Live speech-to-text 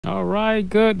All right.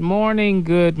 Good morning.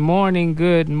 Good morning.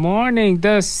 Good morning.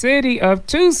 The city of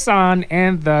Tucson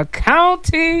and the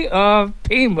county of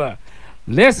Pima.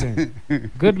 Listen,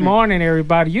 good morning,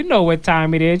 everybody. You know what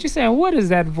time it is. You're saying, what is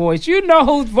that voice? You know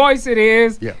whose voice it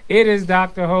is. Yeah. It is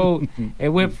Dr. Holt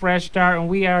and with Fresh Start, and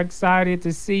we are excited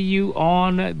to see you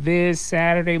on this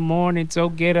Saturday morning. So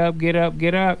get up, get up,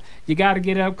 get up. You got to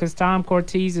get up because Tom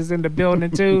Cortez is in the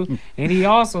building too, and he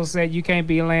also said you can't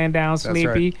be laying down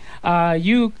sleepy. Right.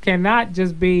 You cannot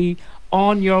just be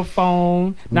on your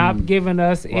phone, not giving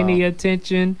us any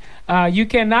attention. You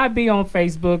cannot be on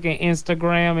Facebook and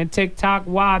Instagram and TikTok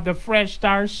while the Fresh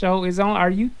Start Show is on. Are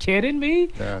you kidding me?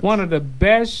 One of the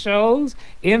best shows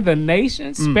in the nation,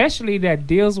 especially that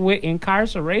deals with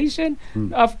incarceration.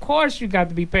 Of course, you got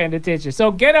to be paying attention.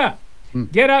 So get up.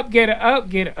 Get up, get up,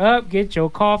 get up. Get your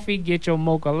coffee, get your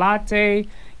mocha latte.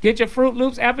 Get your Fruit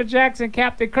Loops, Apple Jacks, and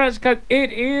Captain Crunch because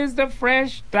it is the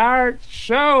Fresh Start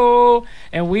Show.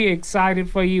 And we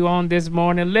excited for you on this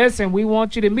morning. Listen, we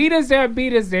want you to meet us there,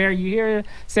 beat us there. You hear it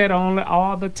said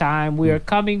all the time. We are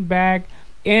coming back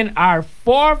in our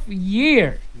 4th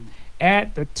year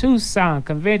at the Tucson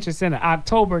Convention Center,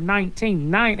 October 19th,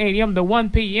 9 a.m. to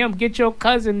 1 p.m. Get your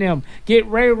cousin them, get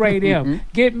Ray them,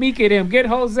 get Mika them, get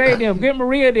Jose them, get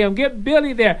Maria them, get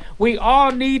Billy there. We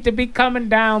all need to be coming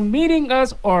down, meeting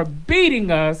us or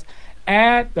beating us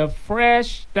at the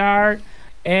Fresh Start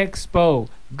Expo.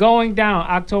 Going down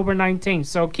October 19th.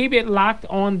 So keep it locked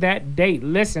on that date.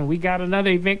 Listen, we got another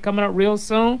event coming up real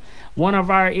soon.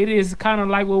 It is kind of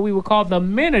like what we would call the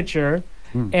miniature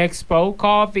expo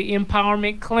called the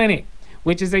Empowerment Clinic,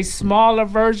 which is a smaller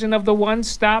version of the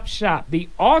one-stop shop, the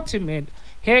ultimate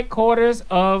headquarters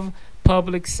of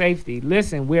public safety.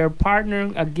 Listen, we're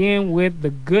partnering again with the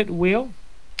Goodwill,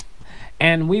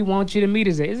 and we want you to meet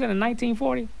us there. Is it a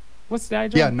 1940? What's the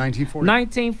address? Yeah, 1940.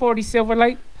 1940 Silver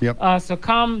Lake. Yep. So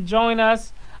come join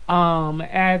us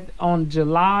on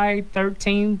July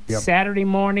 13th, Saturday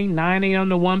morning, 9 a.m.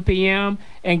 to 1 p.m.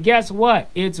 And guess what?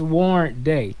 It's Warrant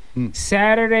Day.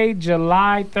 Saturday,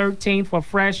 July 13th for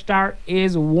Fresh Start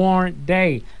is Warrant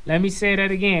Day. Let me say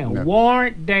that again. Yep.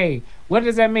 Warrant Day. What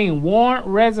does that mean? Warrant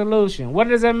resolution. What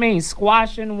does that mean?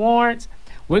 Squashing warrants.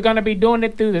 We're going to be doing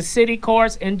it through the city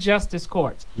courts and justice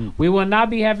courts. We will not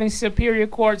be having superior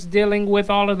courts dealing with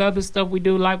all of the other stuff we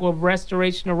do, like with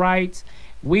restoration of rights.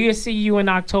 We'll see you in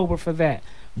October for that.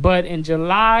 But in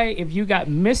July, if you got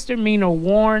misdemeanor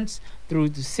warrants through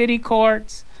the city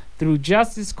courts, through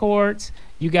justice courts,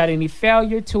 you got any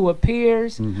failure to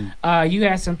appears, you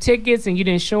had some tickets and you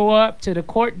didn't show up to the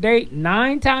court date,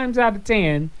 9 times out of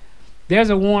 10,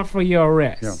 there's a warrant for your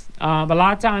arrest. A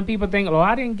lot of times people think, oh,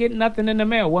 I didn't get nothing in the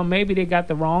mail. Well, maybe they got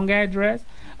the wrong address.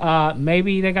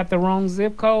 Maybe they got the wrong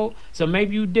zip code. So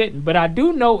maybe you didn't. But I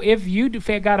do know if you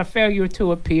got a failure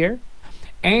to appear,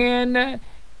 and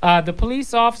the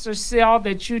police officer saw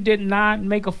that you did not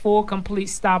make a full, complete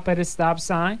stop at a stop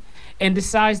sign and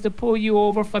decides to pull you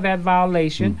over for that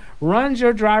violation, runs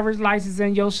your driver's license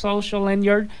and your social and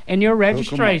your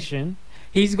registration,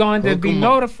 he's going to be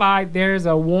notified there's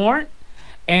a warrant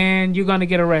and you're going to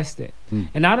get arrested.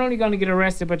 And not only going to get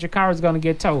arrested, but your car is going to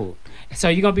get towed. So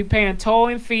you're going to be paying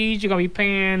towing fees. You're going to be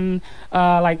paying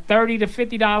like $30 to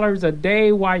 $50 a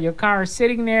day while your car is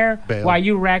sitting there, while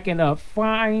you racking up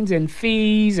fines and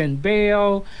fees and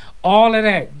bail, all of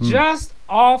that, just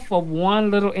off of one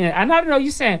little end. And I know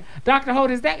you're saying, Dr.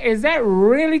 Holt, is that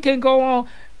really can go on?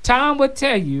 Tom would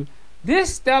tell you,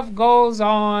 this stuff goes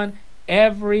on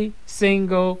every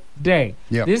single day.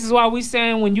 This is why we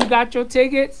saying when you got your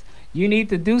tickets, you need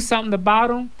to do something about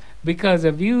them, because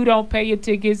if you don't pay your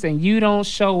tickets and you don't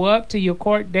show up to your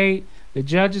court date, the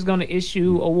judge is going to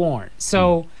issue a warrant.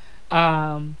 So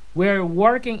we're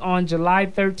working on July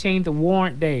 13th,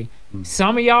 Warrant Day.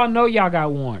 Some of y'all know y'all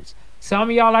got warrants. Some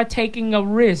of y'all are taking a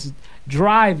risk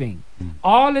driving.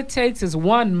 All it takes is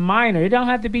one minor. It don't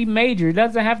have to be major. It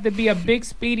doesn't have to be a big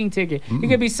speeding ticket. It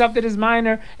could be something as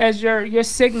minor as your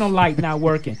signal light not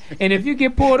working. And if you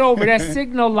get pulled over, that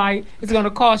signal light is going to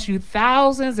cost you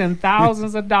thousands and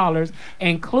thousands of dollars,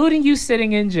 including you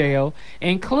sitting in jail,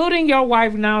 including your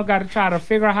wife now got to try to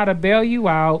figure out how to bail you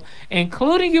out,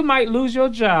 including you might lose your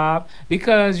job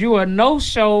because you are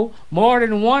no-show more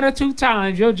than 1 or 2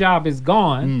 times. Your job is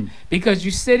gone because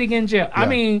you're sitting in jail. I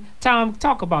mean, Tom,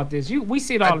 talk about this. We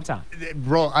see it all the time.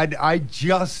 Bro, I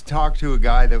just talked to a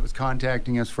guy that was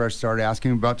contacting us Fresh Start,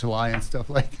 asking about July and stuff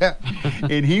like that.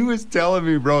 And he was telling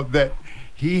me, bro, that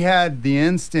he had the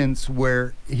instance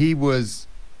where he was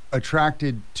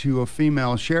attracted to a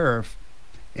female sheriff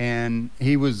and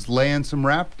he was laying some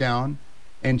rap down.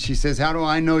 And she says, how do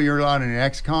I know you're not an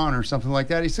ex-con or something like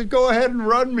that? He said, go ahead and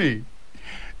run me.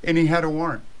 And he had a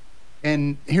warrant.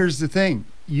 And here's the thing.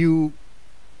 You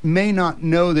may not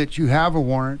know that you have a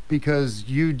warrant because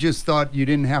you just thought you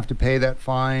didn't have to pay that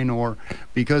fine, or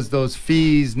because those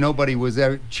fees, nobody was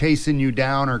ever chasing you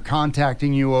down or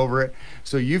contacting you over it.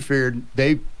 So you feared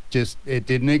it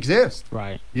didn't exist.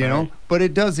 Right. You know, but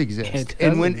it does exist. It does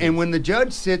and exist. when the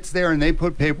judge sits there and they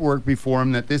put paperwork before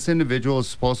him that this individual is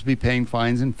supposed to be paying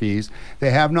fines and fees,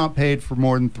 they have not paid for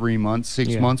more than 3 months,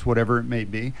 6 months, whatever it may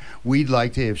be, we'd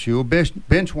like to issue a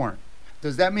bench warrant.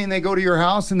 Does that mean they go to your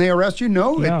house and they arrest you?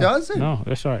 No, it doesn't. No,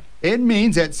 that's right. It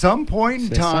means at some point in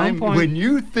time, when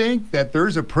you think that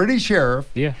there's a pretty sheriff,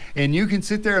 and you can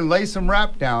sit there and lay some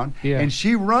rap down, and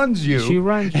she runs you,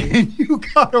 and you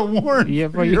got a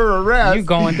warrant for your arrest, you're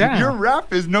going down. Your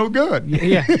rap is no good.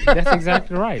 Yeah, that's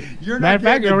exactly right. Matter of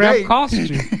fact, your rap costs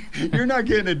you. You're not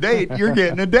getting a date. You're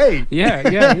getting a date.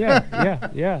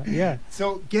 Yeah.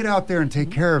 So get out there and take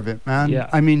care of it, man.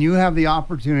 Yeah. I mean, you have the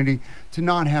opportunity to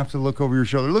not have to look over your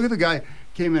shoulder. Look at the guy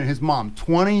came in, his mom,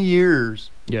 20 years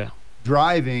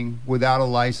driving without a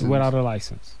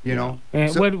license. You know?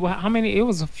 And how many? It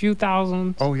was a few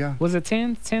thousand. Oh, yeah. Was it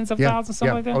tens of thousands,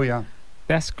 something like that? Oh, yeah.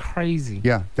 That's crazy.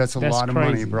 Yeah, that's a lot of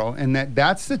money, bro. And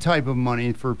that's the type of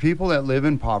money for people that live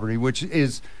in poverty, which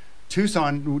is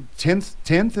Tucson,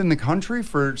 10th in the country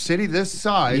for a city this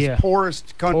size,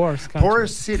 poorest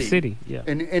city.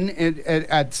 And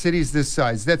at cities this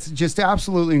size. That's just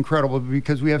absolutely incredible,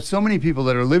 because we have so many people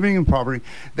that are living in poverty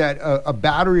that a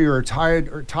battery or a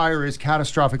tire is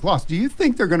catastrophic loss. Do you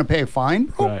think they're going to pay a fine,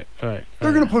 bro? Right.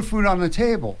 They're going to put food on the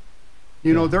table.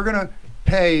 You know, they're going to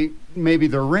pay maybe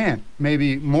their rent,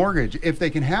 maybe mortgage, if they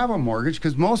can have a mortgage,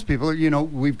 because most people, you know,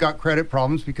 we've got credit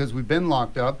problems because we've been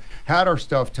locked up, had our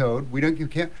stuff towed. You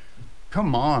can't.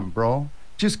 Come on, bro.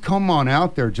 Just come on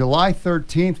out there. July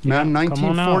 13th, man,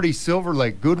 1940 Silver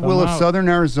Lake, Goodwill of Southern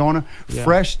Arizona,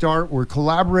 fresh start. We're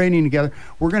collaborating together.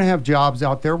 We're going to have jobs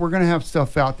out there. We're going to have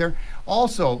stuff out there.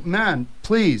 Also, man,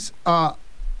 please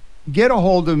get a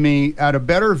hold of me at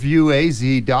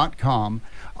abetterviewaz.com.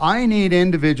 I need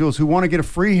individuals who want to get a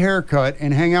free haircut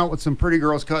and hang out with some pretty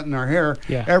girls cutting their hair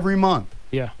every month.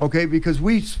 Yeah. Okay, because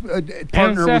we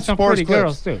partner with some Sports pretty Clips.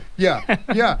 Girls too. Yeah.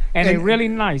 and they're really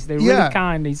nice. They're really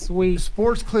kind. They're sweet.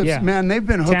 Sports Clips, man, they've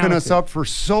been hooking us up for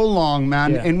so long,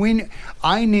 man. And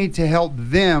I need to help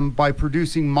them by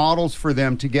producing models for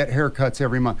them to get haircuts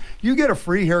every month. You get a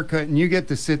free haircut and you get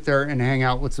to sit there and hang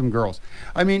out with some girls.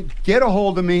 I mean, get a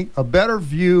hold of me, a better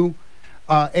view.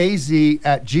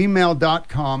 az@gmail.com,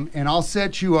 and I'll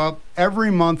set you up.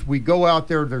 Every month we go out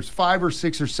there. There's 5 or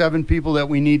 6 or 7 people that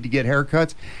we need to get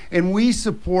haircuts, and we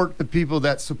support the people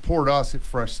that support us at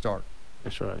Fresh Start.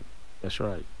 That's right.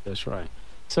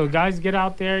 So guys, get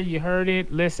out there. You heard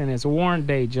it. Listen, it's Warrant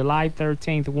Day, July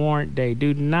 13th, Warrant Day.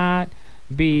 Do not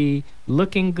be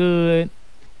looking good,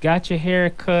 got your hair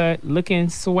cut, looking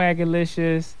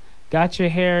swagalicious, got your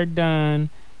hair done,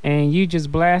 and you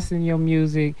just blasting your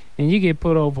music, and you get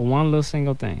put over one little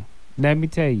single thing. Let me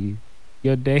tell you,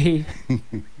 your day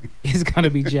is going to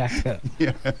be jacked up.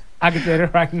 I can tell you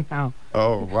right now.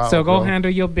 Oh, wow. So go handle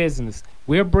your business.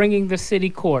 We're bringing the city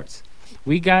courts.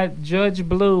 We got Judge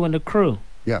Blue and the crew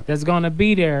that's going to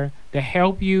be there to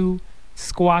help you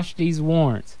squash these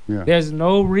warrants. There's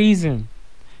no reason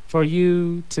for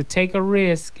you to take a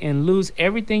risk and lose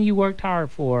everything you worked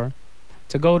hard for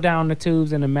to go down the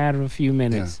tubes in a matter of a few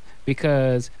minutes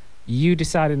because you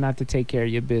decided not to take care of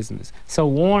your business. So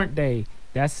Warrant Day,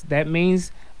 that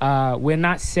means we're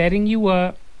not setting you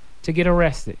up to get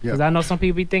arrested. Because I know some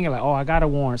people be thinking like, oh, I got a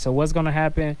warrant, so what's going to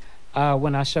happen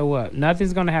when I show up?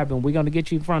 Nothing's going to happen. We're going to get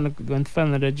you in front of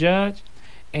the judge,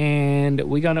 and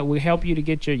we help you to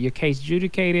get your case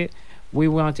adjudicated. We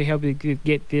want to help you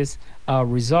get this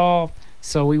resolved.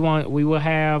 So we will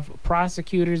have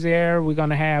prosecutors there. We're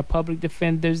going to have public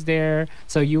defenders there.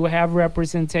 So you will have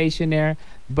representation there.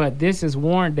 But this is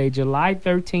Warrant Day. July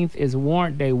 13th is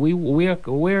Warrant Day.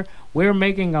 We're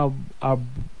making a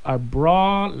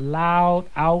broad, loud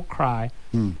outcry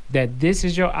that this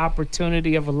is your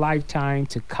opportunity of a lifetime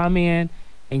to come in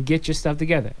and get your stuff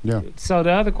together. So the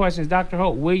other question is, Dr.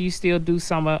 Hope, will you still do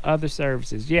some other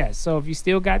services? Yes. So if you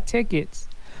still got tickets,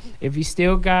 if you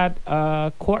still got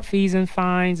court fees and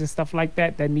fines and stuff like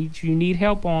that you need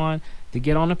help on to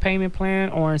get on a payment plan,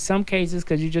 or in some cases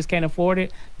because you just can't afford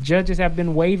it, judges have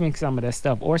been waiving some of that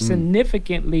stuff or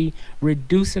significantly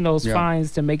reducing those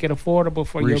fines to make it affordable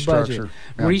for your budget.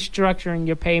 Restructuring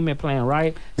your payment plan,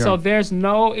 right? So there's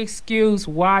no excuse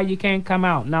why you can't come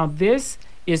out. Now this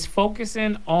is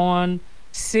focusing on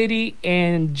city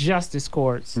and justice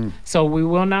courts. So we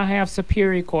will not have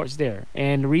superior courts there.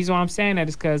 And the reason why I'm saying that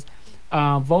is because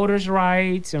voters'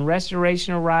 rights and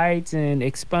restoration of rights and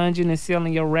expunging and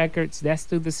sealing your records, that's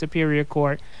through the Superior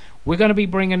Court. We're going to be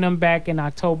bringing them back in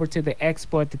October to the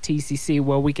expo at the TCC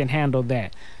where we can handle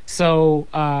that. So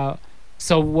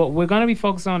what we're going to be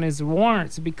focused on is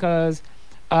warrants, because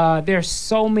there's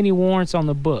so many warrants on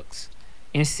the books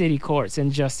in city courts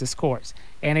and justice courts.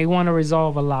 And they want to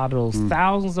resolve a lot of those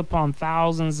thousands upon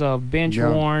thousands of bench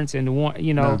warrants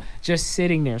and just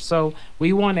sitting there. So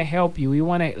we want to help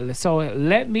you. So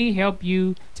let me help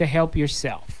you to help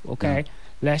yourself. Okay,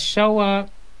 let's show up.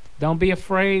 Don't be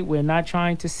afraid. We're not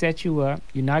trying to set you up.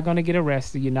 You're not going to get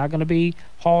arrested. You're not going to be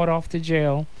hauled off to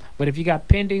jail. But if you got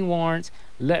pending warrants,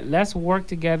 let's work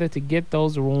together to get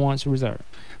those warrants reserved.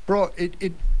 Bro,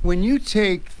 when you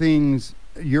take things,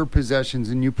 your possessions,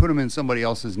 and you put them in somebody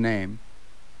else's name,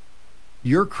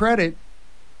 your credit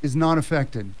is not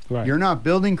affected. Right. You're not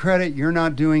building credit. You're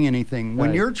not doing anything.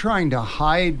 When you're trying to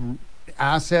hide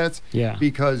assets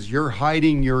because you're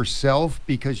hiding yourself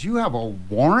because you have a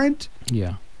warrant,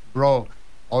 bro,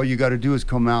 all you got to do is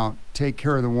come out, take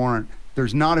care of the warrant.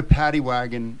 There's not a paddy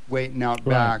wagon waiting out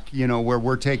back, where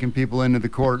we're taking people into the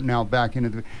court and out back into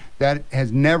the... That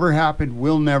has never happened,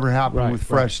 will never happen with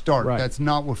Fresh Start. That's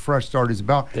not what Fresh Start is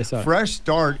about. Fresh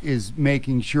Start is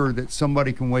making sure that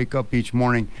somebody can wake up each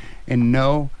morning and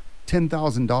know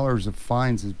 $10,000 of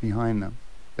fines is behind them,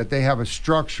 that they have a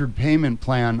structured payment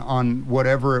plan on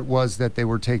whatever it was that they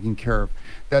were taking care of,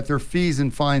 that their fees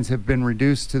and fines have been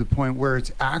reduced to the point where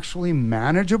it's actually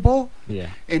manageable,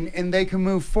 and they can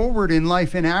move forward in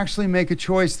life and actually make a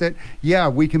choice that,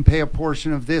 we can pay a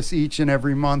portion of this each and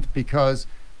every month because,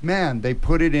 man, they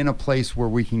put it in a place where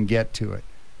we can get to it.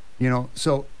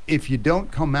 So if you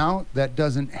don't come out, that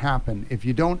doesn't happen. If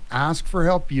you don't ask for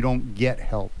help, you don't get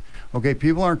help. Okay,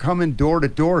 people aren't coming door to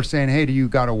door saying, hey, do you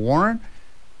got a warrant?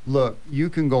 Look, you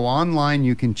can go online,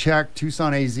 you can check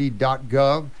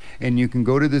TucsonAZ.gov, and you can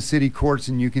go to the city courts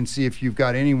and you can see if you've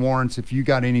got any warrants, if you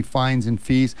got any fines and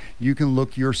fees. You can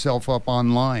look yourself up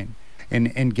online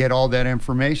and get all that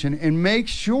information and make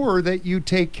sure that you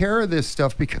take care of this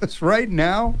stuff, because right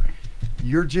now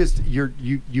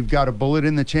you've got a bullet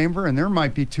in the chamber, and there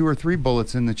might be 2 or 3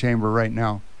 bullets in the chamber right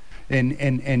now.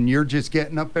 And you're just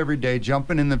getting up every day,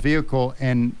 jumping in the vehicle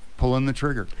and pulling the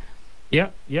trigger.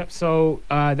 Yep. So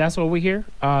that's what we hear.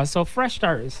 So Fresh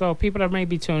Start. So people that may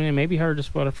be tuning in, maybe heard us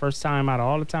for the first time out of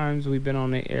all the times we've been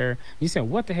on the air. You said,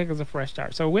 what the heck is a Fresh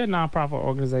Start? So we're a nonprofit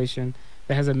organization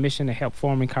that has a mission to help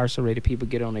former incarcerated people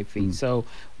get on their feet. So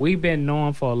we've been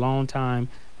known for a long time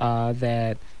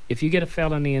that if you get a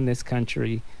felony in this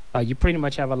country, you pretty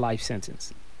much have a life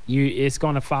sentence. It's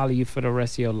going to follow you for the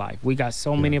rest of your life. We got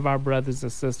so many of our brothers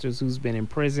and sisters who's been in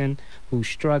prison, who's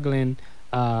struggling,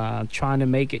 trying to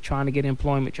make it, trying to get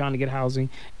employment, trying to get housing,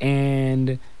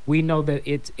 and we know that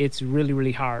it's really,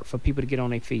 really hard for people to get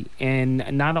on their feet.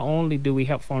 And not only do we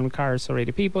help former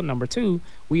incarcerated people, number 2,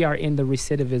 we are in the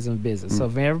recidivism business. So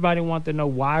if everybody wants to know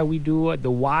why we do it,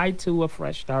 the why to a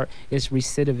Fresh Start is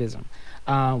recidivism.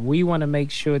 We want to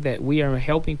make sure that we are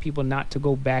helping people not to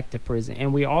go back to prison.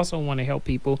 And we also want to help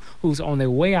people who's on their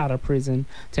way out of prison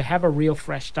to have a real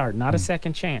fresh start, not a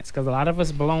second chance, because a lot of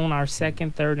us blown our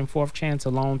second, third, and fourth chance a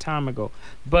long time ago.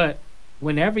 But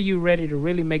whenever you're ready to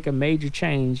really make a major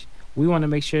change, we want to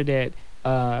make sure that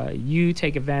you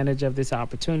take advantage of this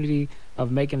opportunity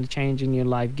of making a change in your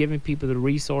life, giving people the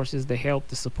resources, the help,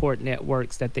 the support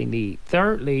networks that they need.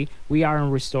 Thirdly, we are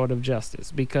in restorative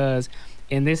justice, because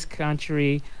in this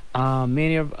country,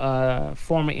 many of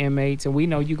former inmates, and we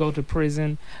know you go to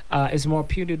prison, is more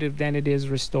punitive than it is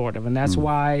restorative. And that's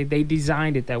why they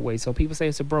designed it that way. So people say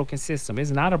it's a broken system.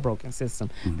 It's not a broken system.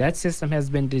 That system has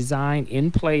been designed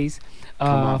in place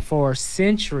for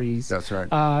centuries. That's right.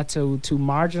 To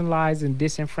marginalize and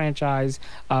disenfranchise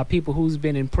people who's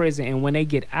been in prison. And when they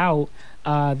get out,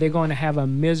 they're going to have a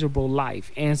miserable life.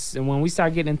 And when we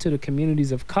start getting into the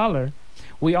communities of color,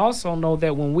 we also know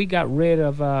that when we got rid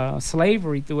of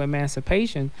slavery through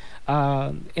emancipation,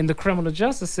 in the criminal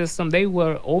justice system, they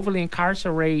were overly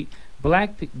incarcerate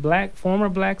former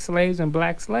black slaves and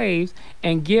black slaves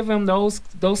and give them those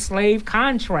slave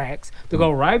contracts to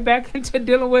go right back into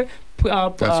dealing with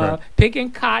picking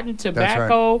cotton,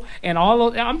 tobacco, and all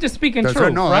of. I'm just speaking truth.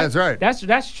 Right. No, right? that's right.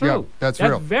 That's true. Yeah, that's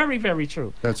real. Very, very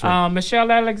true. That's right.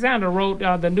 Michelle Alexander wrote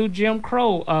the new Jim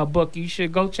Crow book. You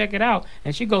should go check it out.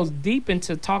 And she goes deep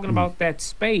into talking about that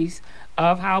space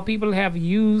of how people have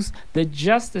used the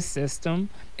justice system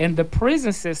and the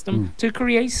prison system to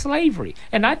create slavery,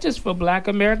 and not just for Black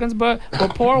Americans, but for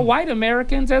poor white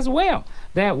Americans as well.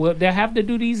 That have to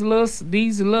do these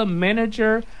little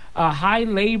miniature high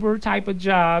labor type of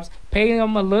jobs, pay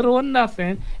them a little or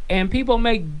nothing, and people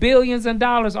make billions of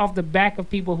dollars off the back of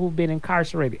people who've been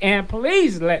incarcerated. And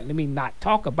please let me not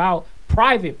talk about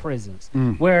private prisons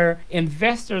where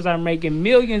investors are making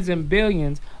millions and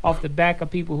billions off the back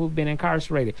of people who've been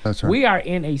incarcerated. That's right. We are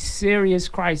in a serious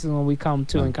crisis when we come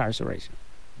to incarceration.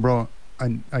 Bro,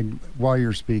 I while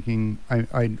you're speaking,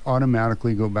 I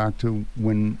automatically go back to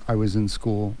when I was in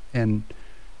school, and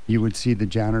you would see the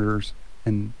janitors,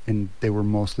 and they were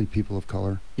mostly people of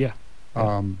color. Yeah.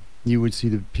 You would see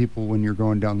the people when you're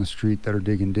going down the street that are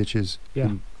digging ditches. Yeah.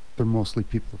 And they're mostly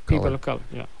people of color. People of color,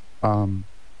 yeah.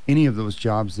 Any of those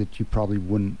jobs that you probably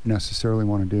wouldn't necessarily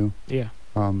want to do. Yeah.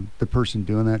 The person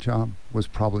doing that job was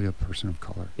probably a person of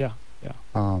color. Yeah.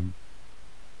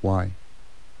 Why?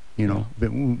 You know,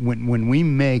 but when we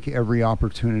make every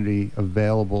opportunity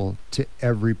available to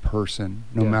every person,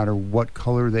 no matter what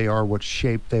color they are, what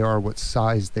shape they are, what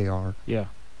size they are,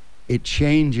 it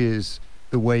changes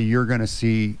the way you're going to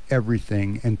see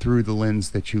everything and through the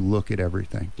lens that you look at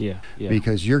everything.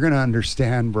 Because you're going to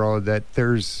understand, bro, that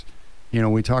there's, you know,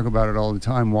 we talk about it all the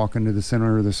time, walking to the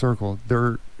center of the circle.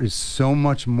 There is so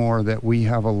much more that we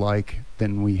have alike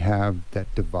than we have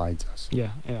that divides us.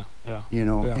 You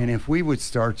know, and if we would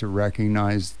start to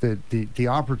recognize that the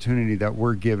opportunity that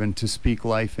we're given to speak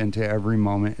life into every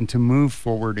moment and to move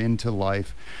forward into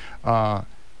life,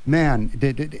 man,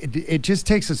 it just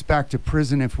takes us back to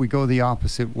prison if we go the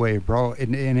opposite way, bro.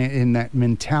 In that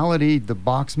mentality, the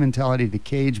box mentality, the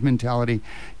cage mentality,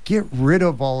 get rid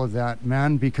of all of that,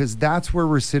 man, because that's where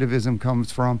recidivism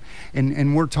comes from.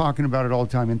 And we're talking about it all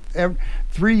the time. In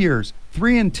 3 years,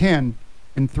 3 and 10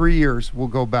 in 3 years will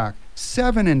go back.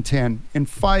 7 and 10 in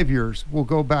 5 years will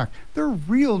go back. They're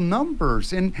real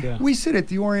numbers. And we sit at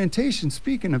the orientation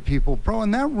speaking to people, bro,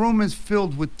 and that room is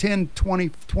filled with 10, 20,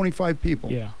 25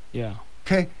 people.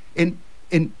 Okay?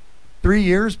 In 3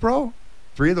 years, bro,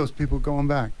 3 of those people going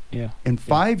back. In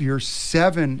 5 years,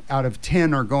 7 out of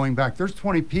 10 are going back. There's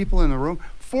 20 people in the room.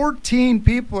 14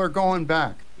 people are going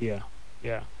back.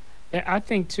 I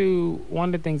think, too,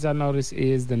 one of the things I noticed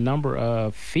is the number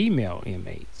of female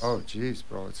inmates. Oh, jeez,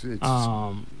 bro. It's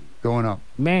going up.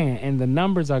 Man, and the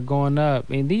numbers are going up.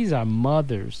 And these are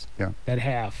mothers that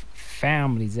have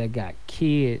families, that got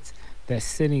kids, that's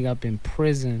sitting up in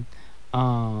prison.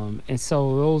 And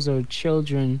so those are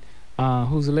children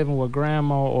who's living with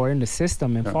grandma or in the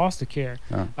system in foster care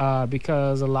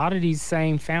because a lot of these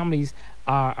same families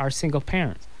are single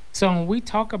parents. So when we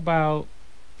talk about,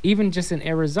 even just in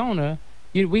Arizona,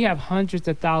 we have hundreds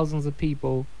of thousands of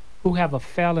people who have a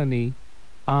felony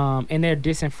and they're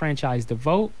disenfranchised to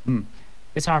vote.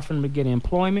 It's hard for them to get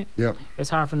employment.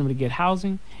 It's hard for them to get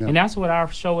housing. And that's what our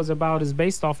show is about, is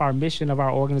based off our mission of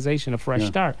our organization, A Fresh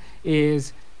Start,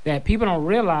 is that people don't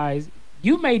realize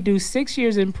you may do 6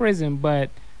 years in prison,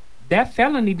 but that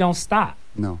felony don't stop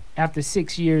after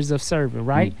 6 years of serving,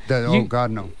 right? God,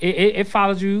 no. It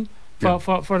follows you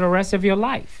for the rest of your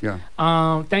life.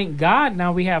 Thank God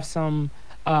now we have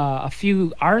a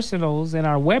few arsenals in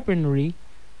our weaponry,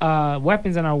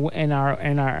 weapons in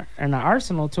our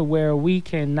arsenal, to where we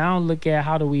can now look at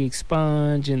how do we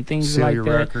expunge and things like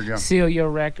that. Seal your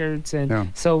records,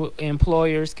 and so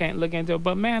employers can't look into it.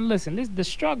 But man, listen, the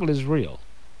struggle is real.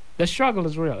 The struggle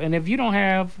is real, and if you don't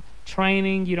have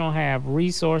training, you don't have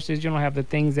resources, you don't have the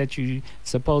things that you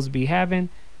supposed to be having,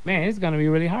 man, it's going to be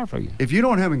really hard for you. If you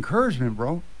don't have encouragement,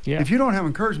 bro, if you don't have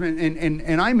encouragement,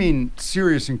 and I mean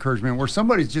serious encouragement, where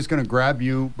somebody's just going to grab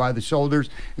you by the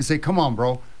shoulders and say, come on,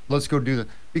 bro, let's go do that.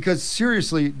 Because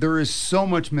seriously, there is so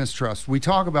much mistrust. We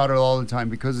talk about it all the time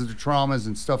because of the traumas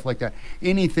and stuff like that.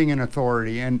 Anything in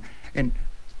authority. And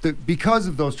because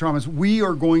of those traumas, we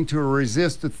are going to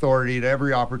resist authority at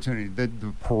every opportunity. The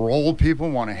parole people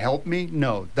want to help me?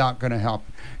 No, not going to help.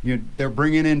 They're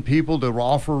bringing in people to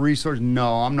offer resources.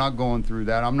 No, I'm not going through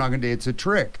that. I'm not going to. It's a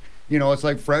trick. You know, it's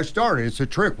like Fresh Start. It's a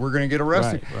trick. We're going to get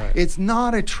arrested. Right. It's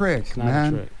not a trick,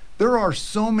 man. There are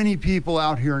so many people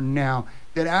out here now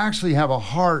that actually have a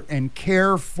heart and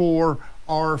care for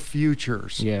our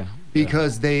futures.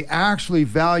 Because they actually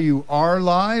value our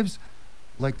lives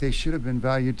like they should have been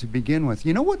valued to begin with.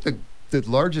 You know what the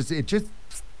largest, it just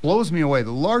blows me away. One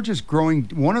of the largest growing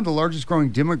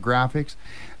demographics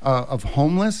of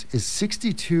homeless is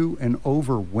 62 and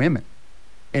over women.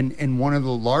 And one of the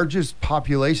largest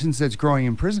populations that's growing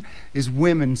in prison is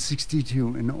women 62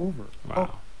 and over.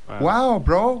 Wow,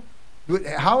 bro.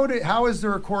 How is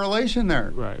there a correlation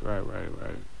there? Right.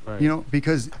 You know,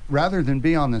 because rather than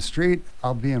be on the street,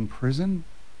 I'll be in prison.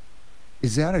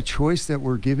 Is that a choice that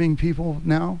we're giving people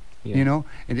now? You know,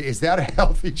 and is that a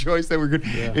healthy choice that we're good?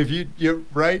 If you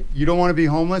don't want to be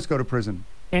homeless, go to prison.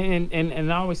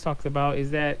 And I always talked about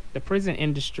is that the prison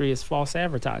industry is false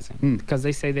advertising because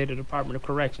they say they're the Department of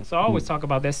Correction. So I always talk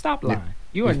about that stop line.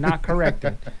 You are not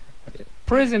correcting.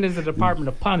 Prison is a department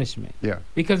of punishment. Yeah.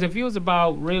 Because if it was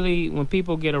about really when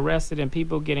people get arrested and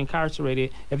people get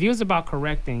incarcerated, if it was about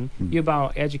correcting, you're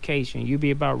about education, you'd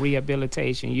be about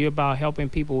rehabilitation, you're about helping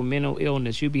people with mental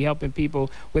illness, you'd be helping people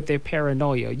with their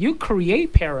paranoia. You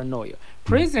create paranoia.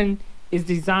 Prison is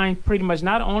designed pretty much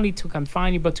not only to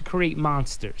confine you, but to create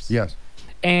monsters. Yes.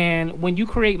 And when you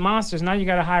create monsters, now you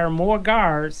got to hire more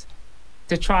guards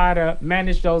to try to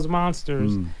manage those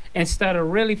monsters instead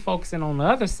of really focusing on the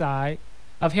other side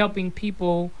of helping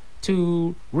people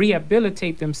to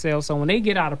rehabilitate themselves. So when they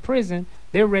get out of prison,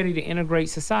 they're ready to integrate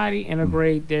society,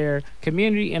 integrate their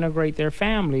community, integrate their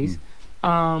families.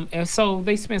 And so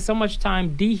they spend so much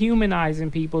time dehumanizing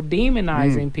people,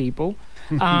 demonizing people,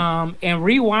 and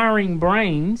rewiring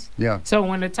brains. Yeah. So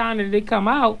when the time that they come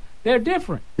out, they're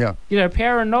different. Yeah. You know,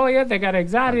 paranoia, they got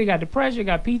anxiety, they got depression, they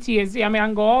got PTSD. I mean, I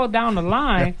can go all down the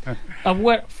line of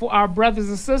what for our brothers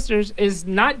and sisters is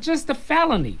not just a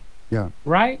felony. Yeah.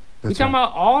 Right? We're talking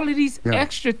about all of these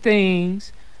extra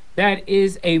things that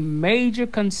is a major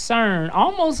concern,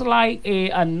 almost like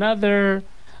another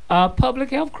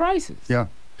public health crisis. Yeah.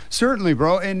 Certainly,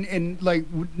 bro. And like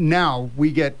now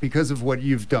we get, because of what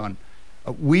you've done,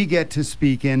 we get to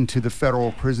speak into the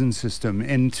federal prison system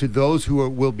and to those who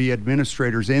will be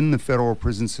administrators in the federal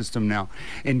prison system now.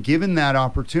 And given that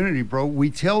opportunity, bro,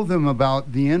 we tell them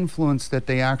about the influence that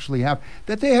they actually have,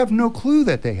 that they have no clue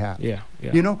that they have. Yeah.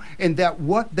 You know, and that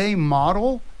what they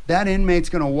model, that inmate's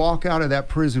going to walk out of that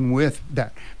prison with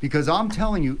that. Because I'm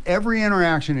telling you, every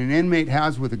interaction an inmate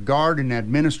has with a guard, an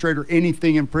administrator,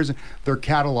 anything in prison, they're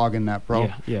cataloging that,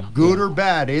 bro. Good or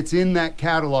bad, it's in that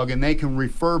catalog, and they can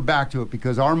refer back to it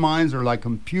because our minds are like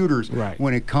computers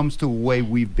when it comes to the way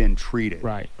we've been treated.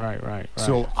 Right.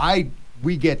 So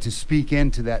we get to speak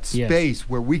into that space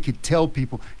where we could tell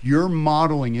people your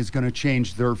modeling is going to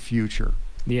change their future.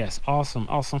 Yes, awesome.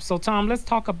 So, Tom, let's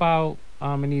talk about,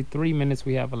 in the 3 minutes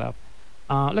we have left,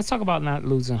 let's talk about not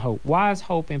losing hope. Why is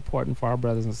hope important for our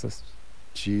brothers and sisters?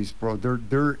 Jeez, bro,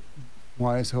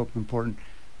 why is hope important?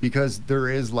 Because there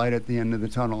is light at the end of the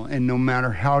tunnel, and no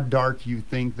matter how dark you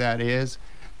think that is,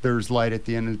 there's light at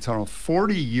the end of the tunnel.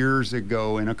 40 years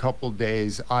ago, in a couple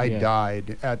days, I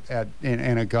died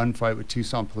in a gunfight with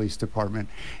Tucson Police Department.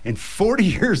 And 40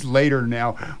 years later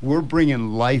now, we're bringing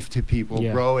life to people,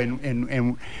 bro.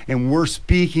 And we're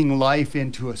speaking life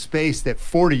into a space that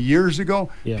 40 years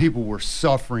ago, people were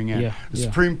suffering in. The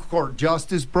Supreme Court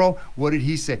Justice, bro, what did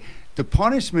he say? The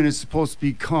punishment is supposed to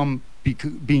become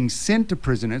being sent to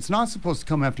prison. It's not supposed to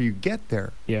come after you get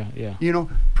there. You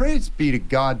know, praise be to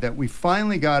God that we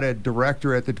finally got a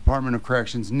director at the Department of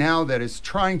Corrections now that is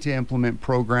trying to implement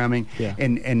programming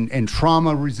and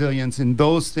trauma resilience and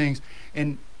those things,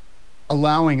 and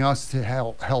allowing us to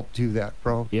help do that,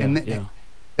 bro.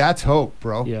 That's hope,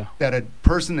 bro. That a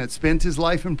person that spent his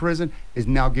life in prison is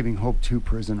now giving hope to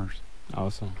prisoners.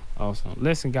 Awesome.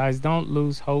 Listen, guys, don't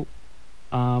lose hope.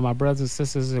 My brothers and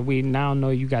sisters, we now know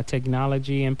you got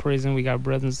technology in prison. We got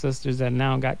brothers and sisters that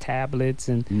now got tablets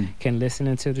and can listen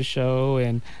into the show.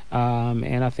 And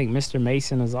I think Mr.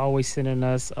 Mason is always sending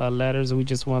us letters. We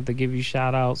just want to give you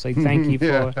shout out. Say thank you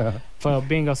for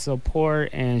being a support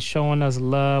and showing us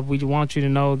love. We want you to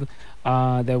know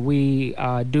that we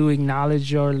do acknowledge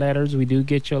your letters. We do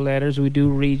get your letters. We do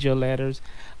read your letters.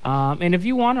 And if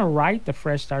you want to write the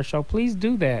Fresh Start Show, please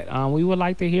do that. We would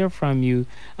like to hear from you,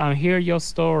 hear your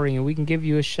story, and we can give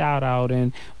you a shout out.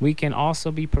 And we can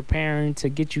also be preparing to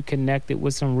get you connected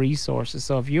with some resources.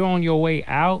 So if you're on your way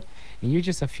out and you're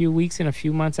just a few weeks and a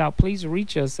few months out, please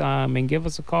reach us and give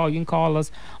us a call. You can call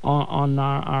us on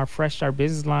our Fresh Start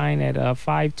business line at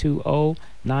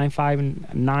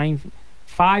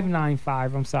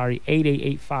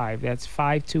 520-8885. That's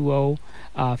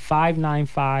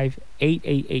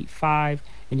 520-595-8885.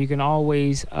 And you can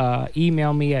always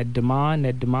email me at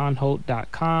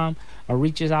demond@demondholt.com, or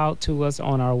reach out to us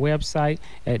on our website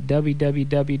at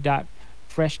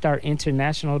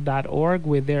www.freshstartinternational.org.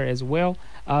 We're there as well.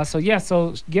 So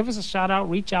give us a shout out,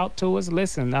 reach out to us.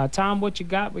 Listen, Tom, what you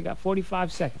got? We got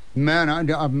 45 seconds. Man,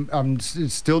 I'm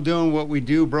still doing what we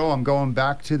do, bro. I'm going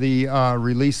back to the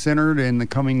Release Center in the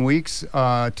coming weeks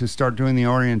to start doing the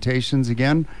orientations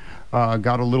again.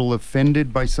 Got a little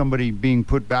offended by somebody being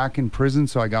put back in prison,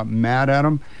 so I got mad at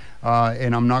him.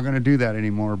 And I'm not going to do that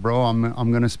anymore, bro.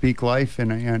 I'm going to speak life,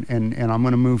 and I'm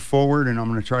going to move forward, and I'm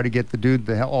going to try to get the dude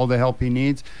all the help he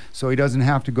needs, so he doesn't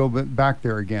have to go back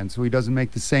there again, so he doesn't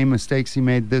make the same mistakes he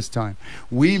made this time.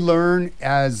 We learn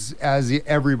as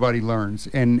everybody learns,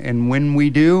 and when we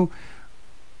do,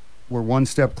 we're one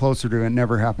step closer to it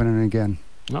never happening again.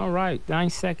 All right, 9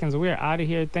 seconds. We're out of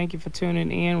here. Thank you for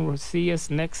tuning in. We'll see us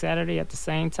next Saturday at the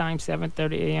same time,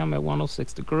 7:30 a.m. at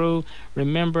 106 The Groove.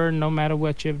 Remember, no matter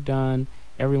what you've done,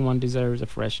 everyone deserves a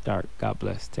fresh start. God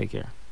bless. Take care.